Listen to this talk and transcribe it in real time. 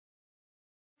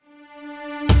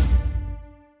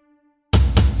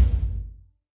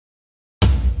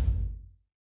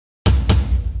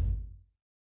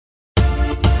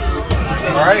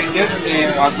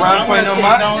our grand final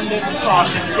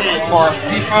match for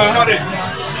FIFA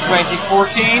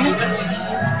 2014.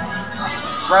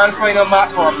 Grand final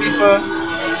match for FIFA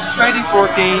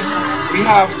 2014. We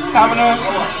have Stamina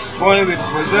going with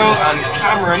Brazil and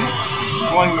Cameron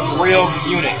going with Real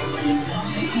Munich.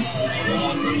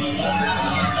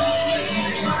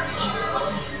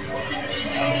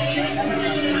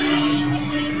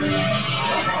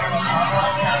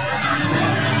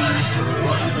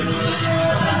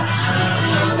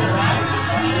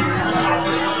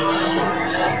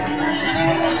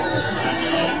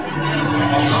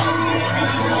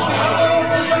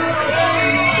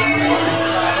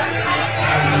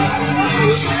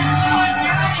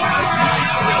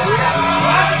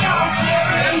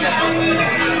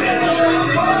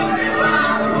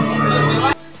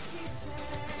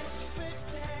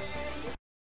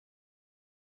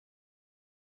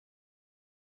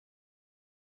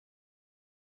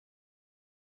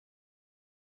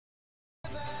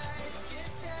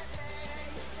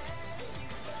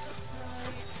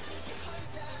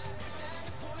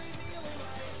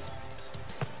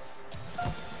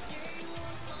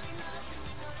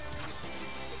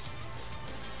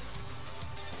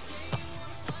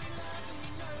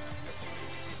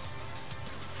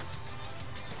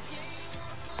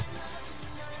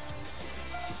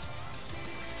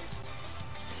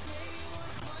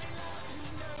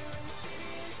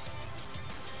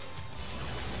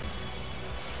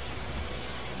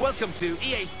 Welcome to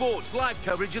EA Sports live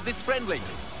coverage of this friendly.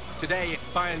 Today it's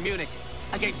Bayern Munich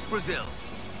against Brazil.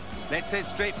 Let's head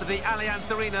straight for the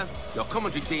Allianz Arena. Your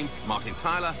commentary team, Martin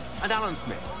Tyler and Alan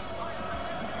Smith.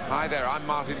 Hi there, I'm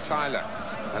Martin Tyler,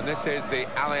 and this is the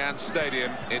Allianz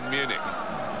Stadium in Munich.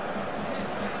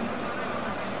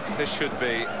 This should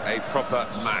be a proper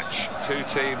match. Two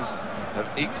teams of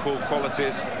equal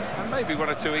qualities, and maybe one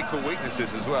or two equal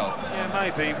weaknesses as well. Yeah,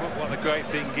 maybe. What the great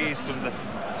thing is, from the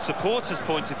supporters'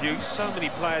 point of view, so many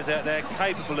players out there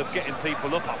capable of getting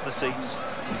people up off the seats.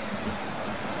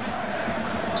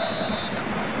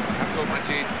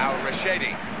 Abdulmajid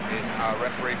Al-Rashidi is our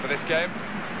referee for this game.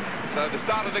 So the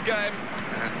start of the game,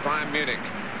 and Bayern Munich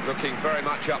looking very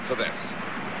much up for this.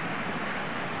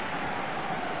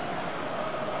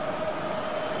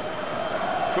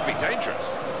 Could be dangerous.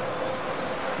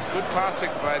 It's good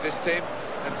passing by this team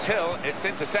until it's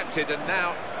intercepted, and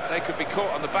now they could be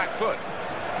caught on the back foot.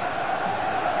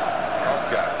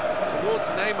 Oscar towards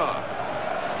Neymar.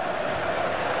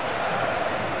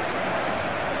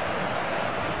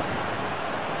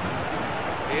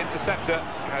 The interceptor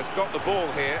has got the ball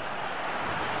here.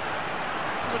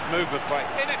 Good movement by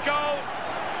in at goal.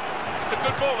 It's a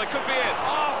good ball, it could be in.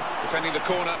 Oh! Defending the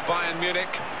corner, Bayern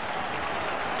Munich.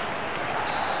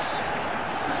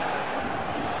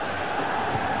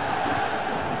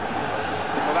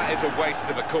 Well, that is a waste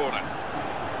of a corner.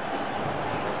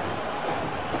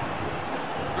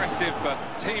 Aggressive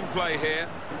team play here,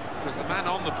 because the man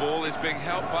on the ball is being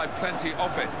helped by plenty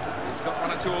of it. He's got one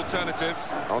or two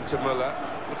alternatives. On to Müller,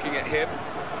 looking at him.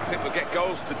 I think we'll get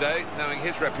goals today, knowing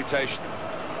his reputation,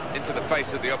 into the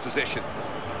face of the opposition.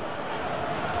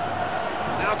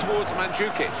 Now towards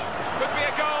Mandzukic. Could be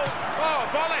a goal. Oh,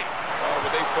 volley. Oh,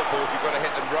 with these footballs, you've got to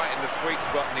hit them right in the sweet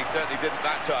spot, and he certainly didn't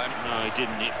that time. No, he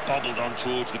didn't. It bobbled on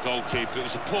towards the goalkeeper. It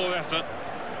was a poor effort.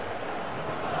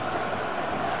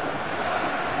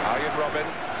 Robin,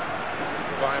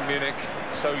 Bayern Munich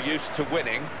so used to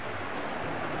winning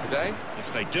today.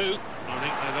 If they do, I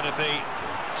think they're going to be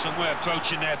somewhere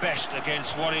approaching their best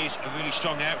against what is a really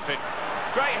strong outfit.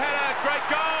 Great header, great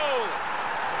goal!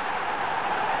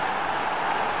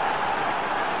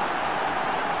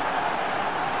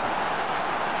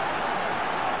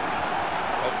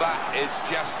 Well, that is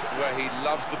just where he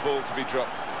loves the ball to be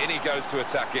dropped. In he goes to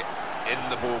attack it. In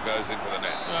the ball goes into the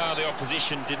net. Well, the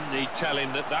opposition didn't need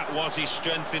telling that was his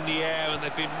strength in the air, and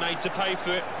they've been made to pay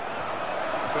for it.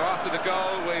 So after the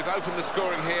goal, we've opened the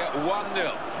scoring here,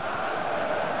 1-0.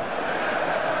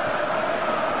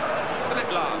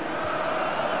 Philip Lahm.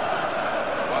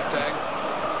 Boateng.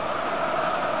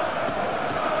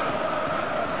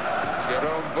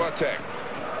 Jerome Boateng.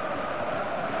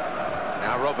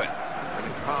 Now Robin. And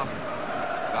it's passed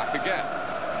back again.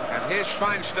 And here's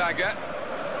Schweinsteiger.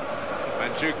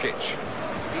 Mandzukic.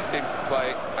 He seemed to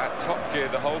play at top gear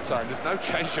the whole time. There's no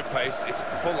change of pace. It's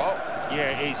full on.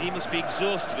 Yeah, it is. He must be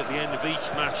exhausted at the end of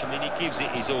each match. I mean, he gives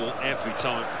it his all every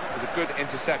time. There's a good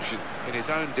interception in his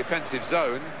own defensive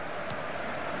zone.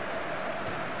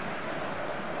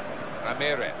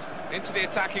 Ramirez into the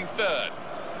attacking third.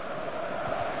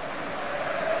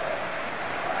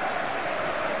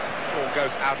 Ball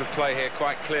goes out of play here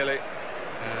quite clearly.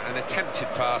 An attempted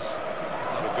pass,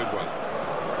 not a good one.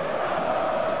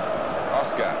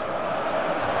 Oscar.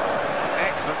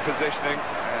 Excellent positioning,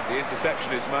 and the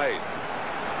interception is made.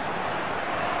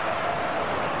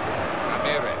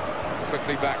 Ramirez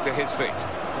quickly back to his feet.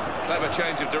 Clever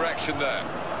change of direction there.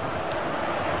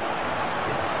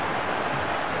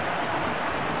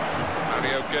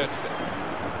 Mario Götze.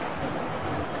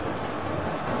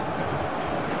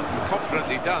 It's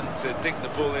confidently done to dink the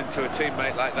ball into a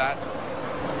teammate like that.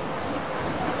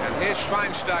 And here's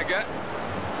Schweinsteiger.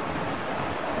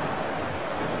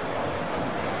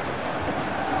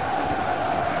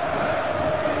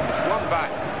 It's one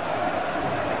back.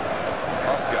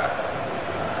 Oscar.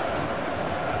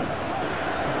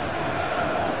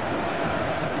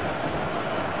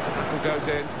 Tackle goes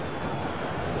in.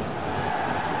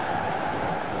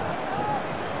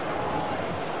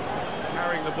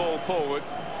 Carrying the ball forward.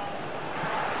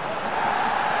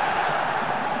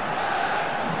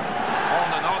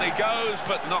 On and on he goes,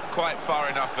 but not quite far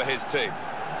enough for his team.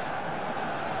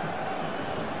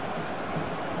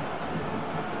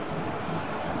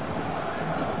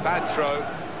 Bad throw.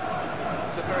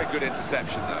 It's a very good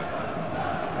interception, though.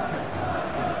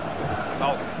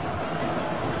 Oh.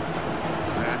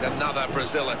 And another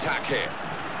Brazil attack here.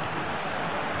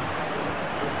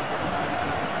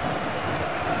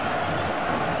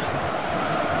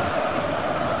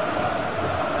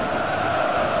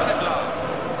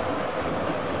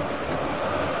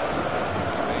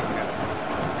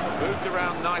 Moved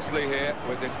around nicely here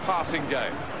with this passing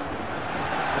game.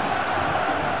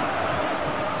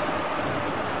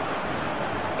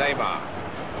 Neymar.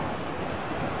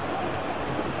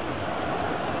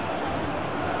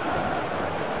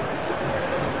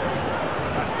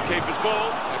 That's the keeper's ball.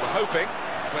 They were hoping,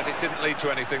 but it didn't lead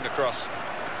to anything, the cross.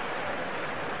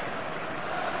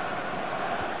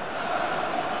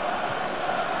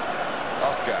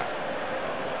 Oscar.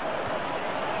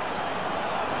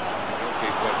 The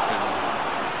goalkeeper can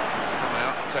come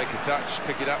out, take a touch,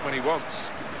 pick it up when he wants.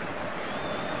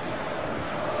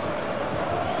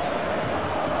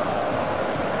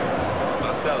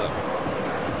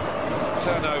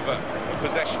 Turnover of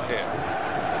possession here.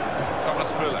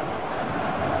 Thomas Müller.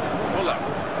 Müller.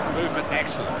 Movement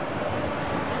excellent.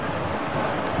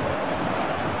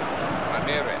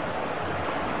 Ramirez.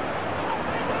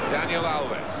 Daniel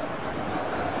Alves.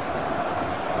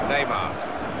 Neymar.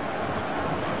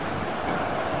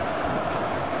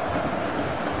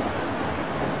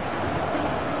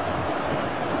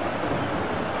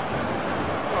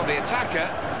 Well, the attacker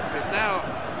is now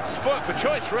spoilt for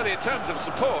choice, really, in terms of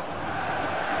support.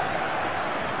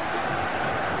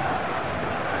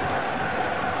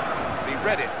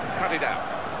 Read it, cut it out.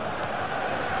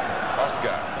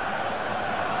 Oscar.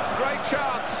 Great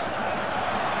chance.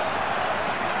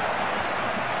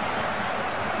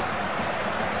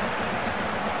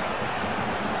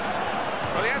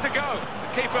 Well, he has a go.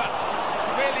 The keeper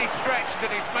really stretched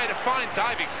and he's made a fine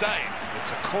diving save.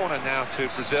 It's a corner now to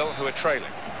Brazil, who are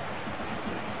trailing.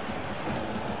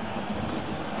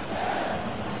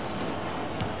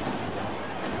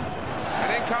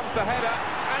 And in comes the header.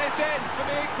 And it's in for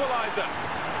the equaliser.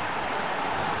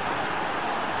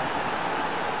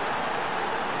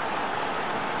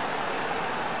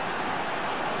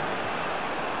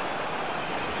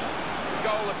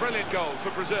 Goal, a brilliant goal for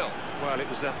Brazil. Well, it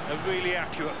was a really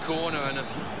accurate corner and a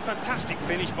fantastic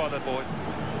finish by the boy.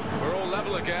 We're all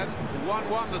level again.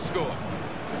 1-1 the score.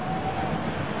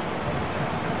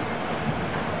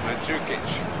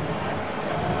 Mandzukic.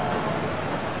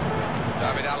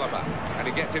 David Alaba, and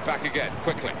he gets it back again,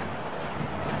 quickly.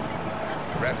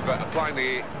 Ref applying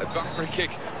the free kick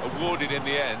awarded in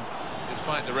the end,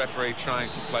 despite the referee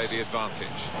trying to play the advantage.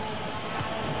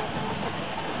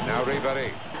 Now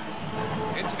Ribéry,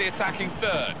 into the attacking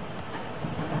third.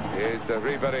 Here's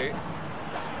Ribéry.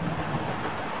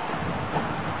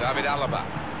 David Alaba.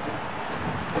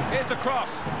 Here's the cross,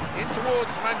 in towards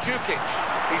Mandzukic.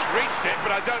 He's reached it,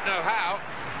 but I don't know how.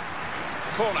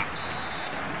 Corner.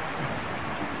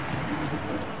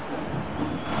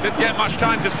 Didn't get much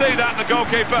time to see that, the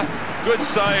goalkeeper. Good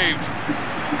save.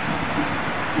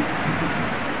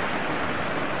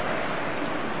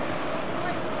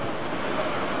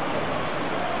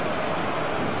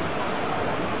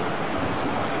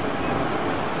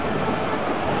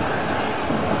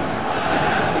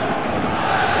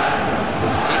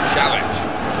 Good challenge.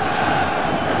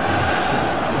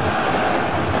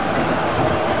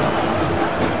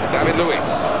 David Luiz.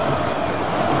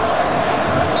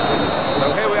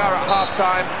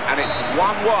 Half-time, and it's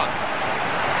 1-1.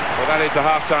 Well, that is the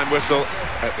half-time whistle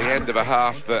at the end of a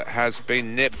half that has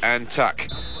been nip and tuck.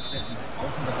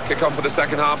 Kick off for the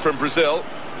second half from Brazil.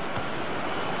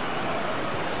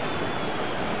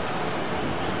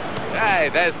 Hey,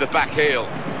 there's the back heel.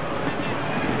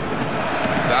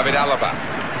 David Alaba.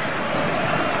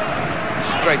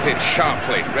 Straight in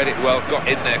sharply, read it well, got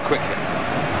in there quickly.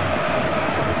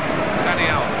 Danny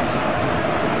Alves.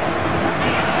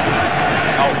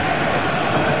 Oh.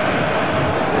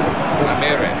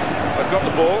 Ramirez. They've got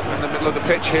the ball in the middle of the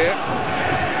pitch here.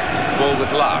 Ball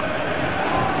with love.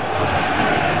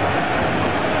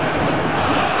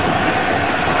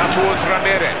 Now towards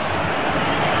Ramirez.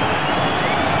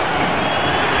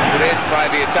 Put in by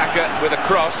the attacker with a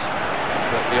cross,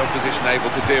 but the opposition able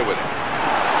to deal with it.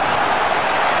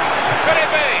 Could it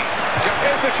be?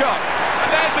 Here's the shot. And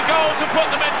there's the goal to put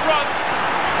them in front.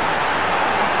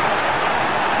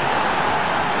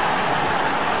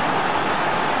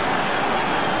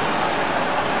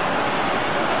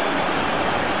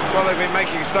 Well, they've been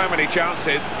making so many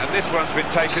chances, and this one's been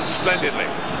taken splendidly.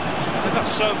 They've got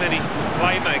so many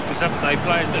playmakers, haven't they?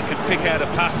 Players that can pick out a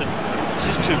pass, and it's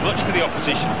just too much for the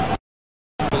opposition.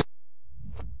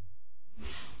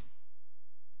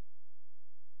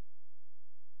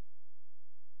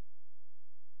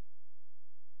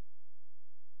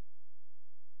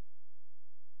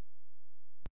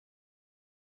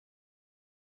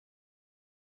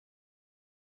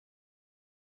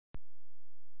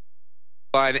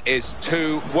 Line is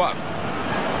 2-1.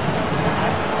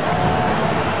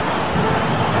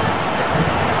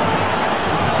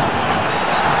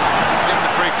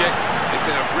 It's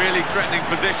in a really threatening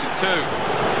position too.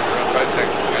 Boateng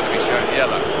is going to be shown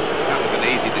yellow. That was an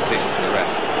easy decision for the ref.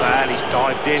 Well, he's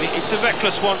dived in. It's a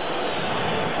reckless one.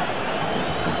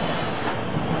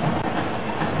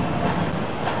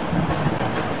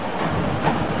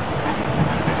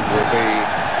 It will be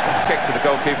a kick to the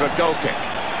goalkeeper, goal kick.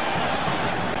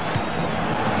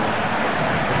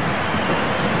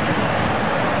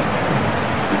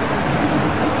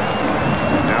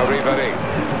 Now Ribéry.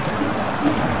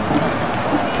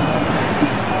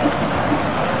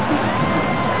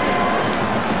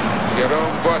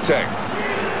 Jerome Boateng.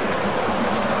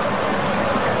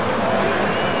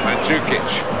 Mandzukic.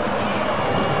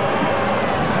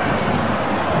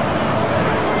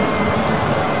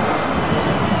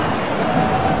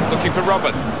 Looking for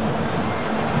Robin.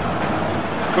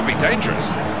 Could be dangerous.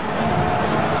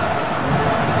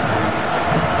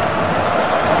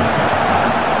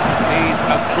 He's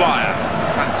a flyer.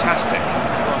 Fantastic.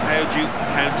 Well, how do you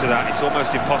counter that? It's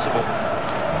almost impossible.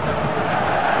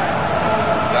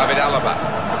 David Alaba.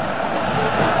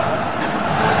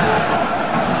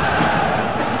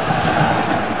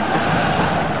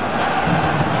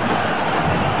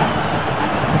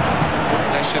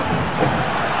 Possession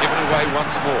given away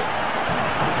once more.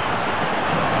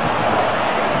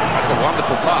 That's a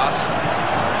wonderful pass.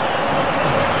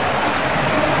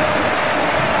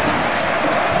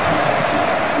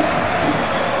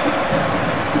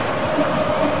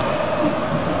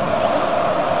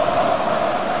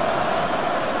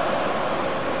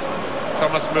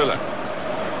 Thomas Müller.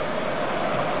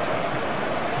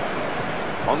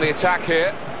 On the attack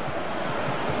here.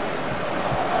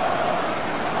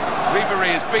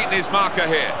 Ribéry has beaten his marker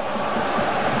here.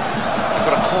 They've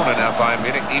got a corner now, Bayern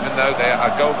Munich, even though they are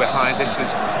a goal behind. This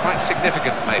is quite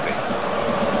significant, maybe.